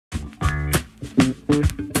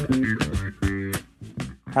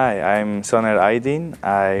Hi, I'm Soner.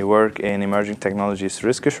 I work in emerging technologies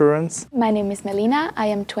risk assurance. My name is Melina. I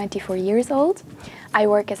am 24 years old. I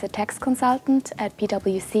work as a tax consultant at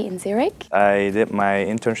PwC in Zurich. I did my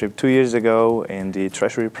internship 2 years ago in the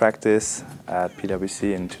treasury practice at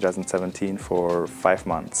PwC in 2017 for 5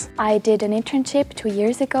 months. I did an internship 2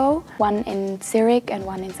 years ago, one in Zurich and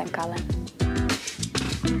one in St. Gallen.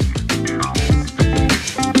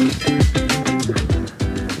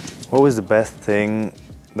 What was the best thing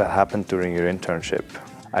that happened during your internship?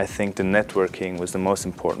 I think the networking was the most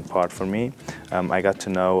important part for me. I got to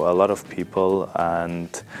know a lot of people, and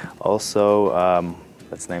also,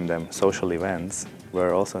 let's name them, social events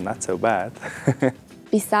were also not so bad.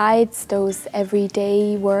 Besides those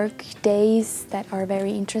everyday work days that are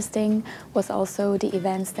very interesting, was also the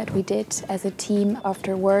events that we did as a team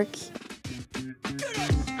after work.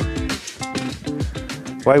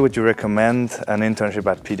 Why would you recommend an internship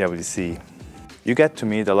at PwC? You get to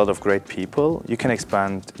meet a lot of great people. You can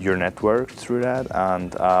expand your network through that,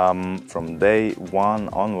 and from day one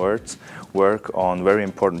onwards, work on very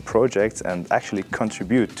important projects and actually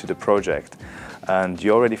contribute to the project. And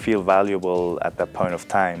you already feel valuable at that point of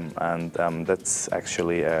time, and that's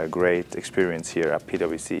actually a great experience here at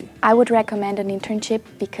PwC. I would recommend an internship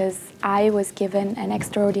because I was given an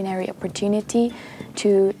extraordinary opportunity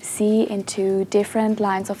to see into different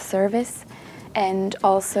lines of service, and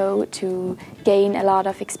also to gain a lot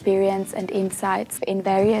of experience and insights in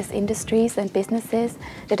various industries and businesses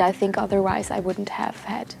that I think otherwise I wouldn't have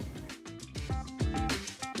had.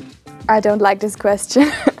 I don't like this question.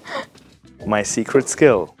 My secret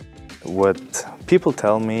skill. What people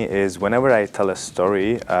tell me is whenever I tell a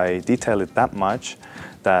story, I detail it that much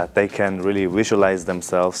that they can really visualize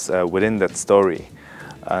themselves within that story.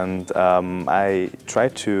 And I try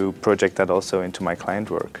to project that also into my client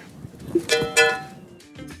work.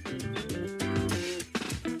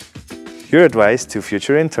 Your advice to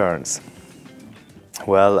future interns?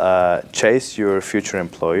 Well, chase your future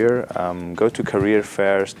employer, go to career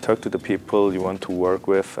fairs, talk to the people you want to work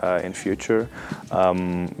with in future,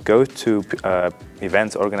 go to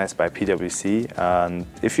events organized by PwC, and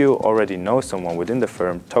if you already know someone within the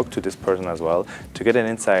firm, talk to this person as well to get an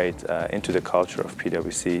insight into the culture of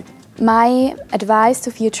PwC. My advice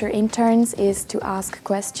to future interns is to ask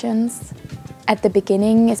questions at the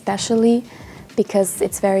beginning, especially because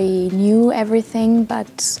it's very new, everything,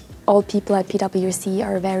 but all people at PwC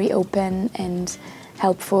are very open and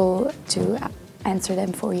helpful to answer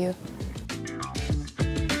them for you.